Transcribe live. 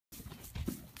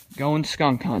Going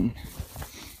skunk hunting.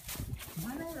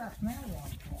 I know I smell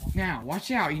one. Now, watch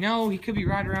out. You know, he could be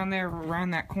right around there, around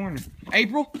that corner.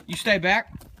 April, you stay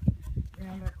back.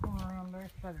 Around that corner around there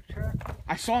by the truck.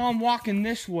 I saw him walking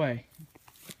this way.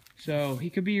 So, he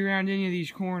could be around any of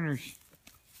these corners.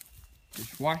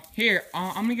 Just watch. Here,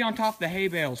 I'm going to get on top of the hay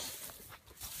bales.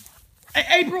 Hey,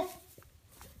 April!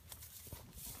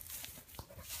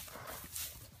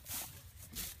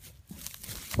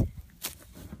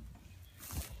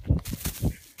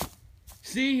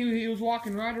 See, he was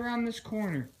walking right around this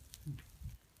corner.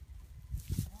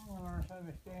 I don't understand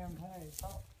this damn hay.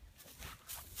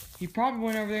 He probably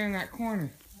went over there in that corner.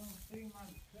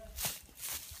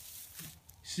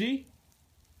 See?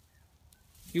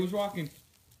 He was walking.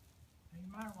 He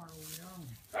might want to be on.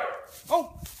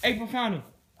 Oh! April found him.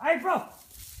 April!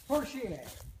 Where's she at?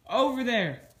 Over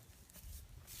there.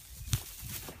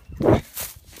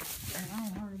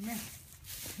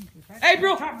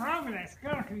 April! Something wrong with that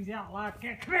skunk. He's out like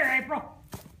that. Come here, April.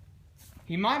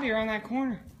 He might be around that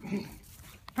corner.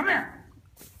 Come here.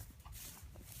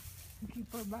 You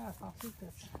keep her back. I'll see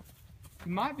this. He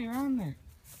might be around there.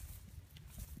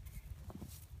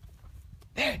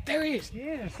 There he is.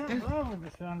 Yeah, there's something wrong with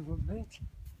the son of a bitch.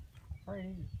 Right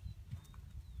here.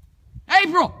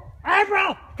 April!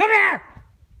 April! Come here!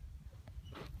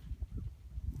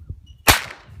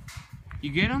 You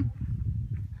get him?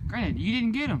 Granted, you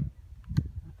didn't get him.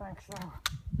 I think so.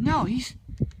 No,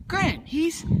 granted,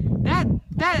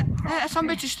 that some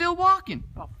bitch is still walking.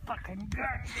 Oh, fucking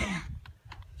goddamn.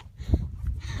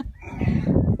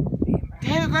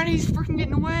 Damn it, granted, he's freaking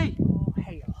getting away. Oh,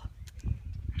 hell.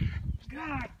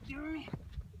 God damn it.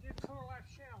 Just pull that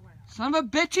shell out. Son of a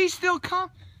bitch, he's still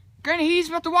coming. Granted, he's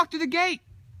about to walk through the gate.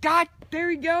 God, there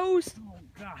he goes. Oh,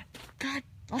 God. God,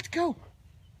 let's go.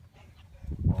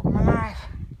 Oh, my life.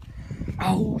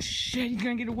 Oh, shit, he's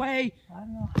gonna get away. I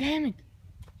don't know. Damn it.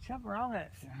 Something wrong with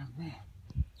that son.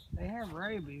 They have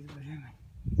rabies, but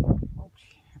oh,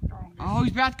 shit. Oh,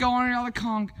 he's about to go on another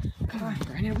Kong. Come on,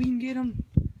 Brandon, we can get him.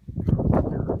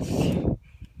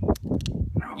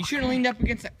 You should have leaned up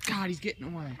against that. God, he's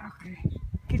getting away. Okay.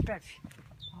 Get that.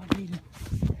 I'll get him.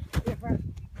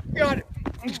 Got it.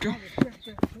 Let's go.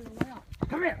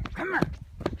 Come here. Come here.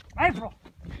 April.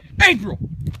 April,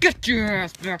 get your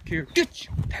ass back here. Get you.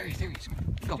 There he is.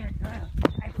 Go.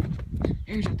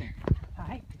 Here's up there.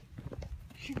 Hey.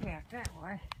 She back that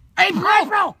way. April!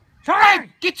 April! Sorry! Hey,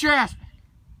 get your ass.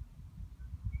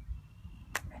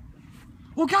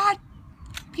 Oh, God.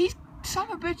 He's son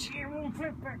of a bitch. You won't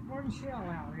flip that one shell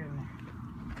out, isn't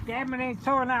it? Damn it, ain't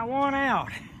throwing that one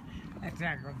out. That's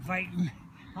aggravating.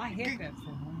 I hit that for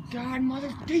him. God,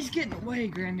 mother, he's getting away,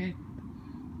 Granddad.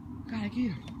 Gotta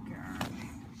get him.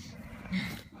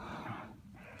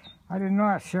 I didn't know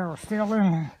that shell was still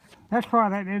in there. That's why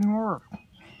that didn't work.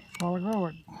 A while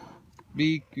ago,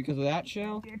 Because of that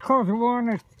shell? because the one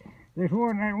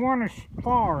that one is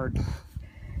fired.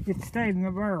 It stayed in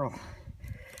the barrel.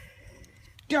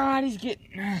 God, he's getting.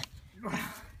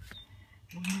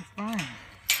 He's fine.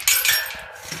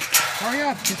 Hurry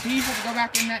up, because he's got to go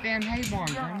back in that damn hay barn.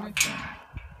 Granddad.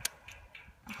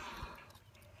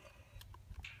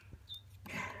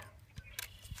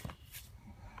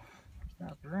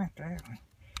 Stop right there.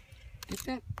 Get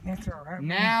that. That's all right.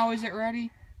 Now, is it ready?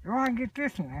 Oh, I can get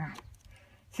this one now.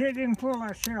 See, it didn't pull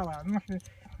that shell out. It must be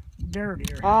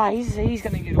dirtier. Ah, he's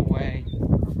gonna get away.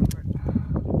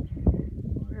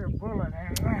 We're pulling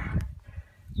it now.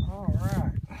 All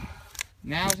right.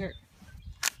 Now is it?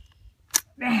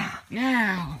 Now.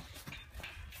 Now.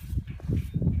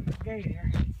 Okay,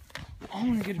 here. I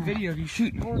want to get a video of you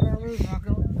shooting. Where's our root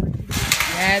knuckle?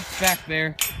 Yeah, it's back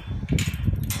there.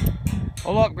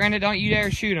 Oh look, Brandon, don't you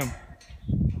dare shoot him.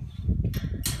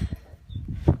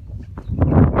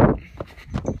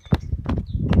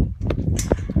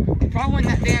 He probably went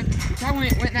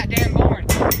in that damn barn.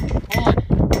 Hold on.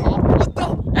 Oh, let's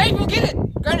go. April, get it!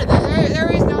 Brandon, there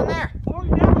he is down there. Oh,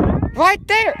 down there? Right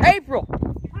there, April.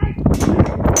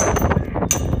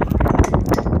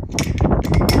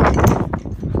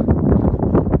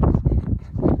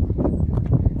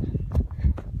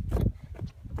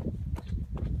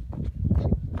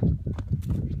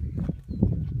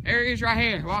 There he is right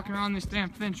here, walking around this damn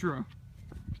fence row.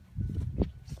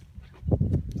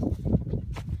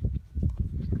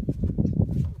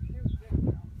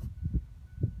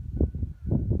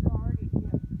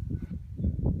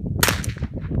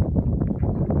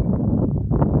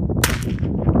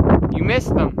 You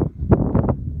missed them.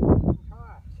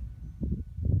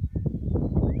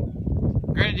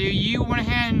 Granted, do you want to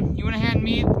hand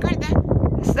me? Granted,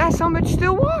 that son of a bitch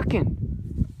still walking.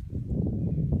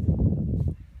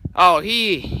 Oh,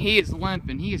 he is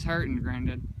limping. He is hurting,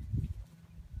 Granddad.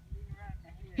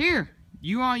 Here,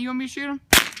 you want me to shoot him?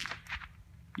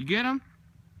 You get him?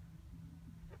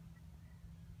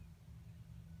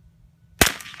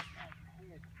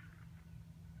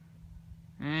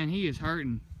 And he is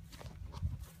hurting.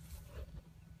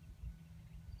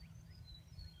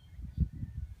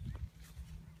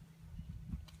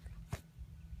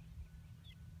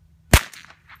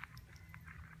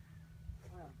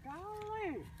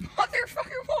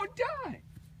 Motherfucker won't die.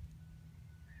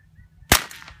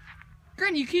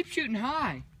 Granny, you keep shooting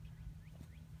high.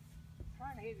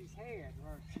 Trying to hit his head.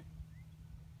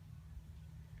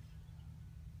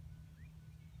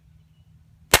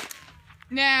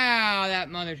 Now that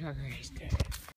motherfucker is dead.